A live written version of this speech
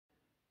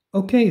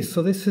Okay,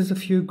 so this is a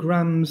few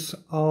grams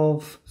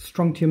of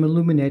strontium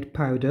aluminate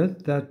powder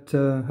that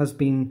has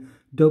been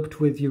doped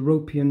with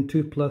europium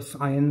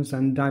 2+ ions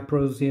and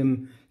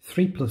diprosium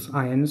 3+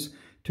 ions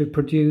to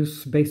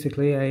produce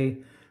basically a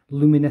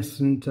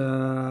luminescent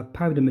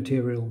powder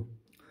material.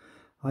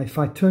 If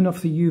I turn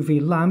off the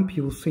UV lamp,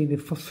 you will see the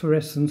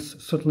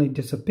phosphorescence suddenly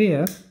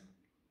disappear,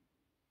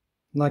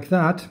 like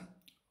that,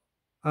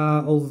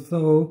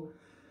 although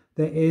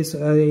there is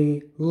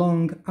a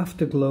long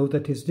afterglow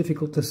that is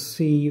difficult to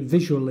see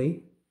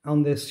visually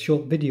on this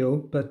short video,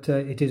 but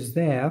it is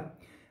there.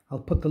 I'll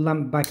put the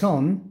lamp back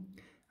on,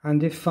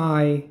 and if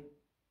I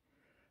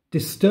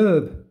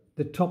disturb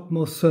the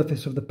topmost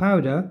surface of the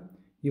powder,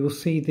 you will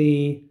see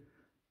the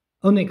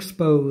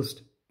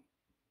unexposed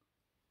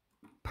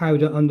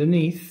powder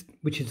underneath,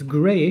 which is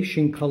greyish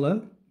in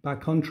colour by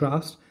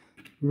contrast,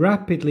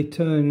 rapidly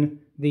turn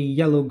the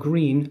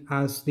yellow-green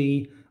as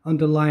the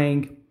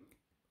underlying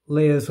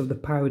layers of the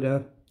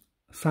powder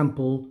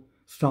sample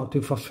start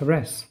to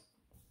phosphoresce.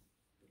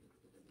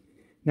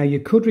 Now you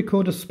could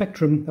record a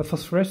spectrum, a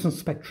phosphorescence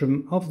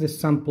spectrum of this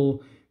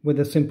sample with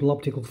a simple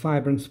optical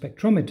fibre and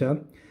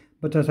spectrometer,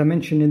 but as I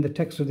mentioned in the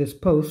text of this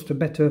post, a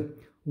better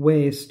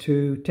way is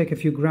to take a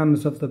few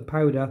grams of the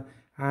powder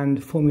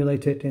and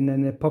formulate it in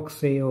an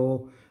epoxy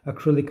or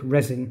acrylic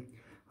resin,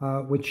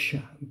 which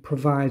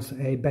provides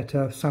a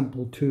better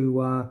sample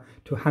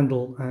to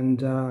handle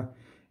and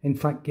in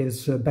fact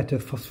gives better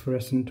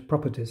phosphorescent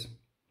properties.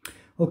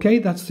 Okay,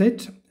 that's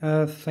it.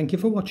 Thank you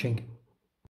for watching.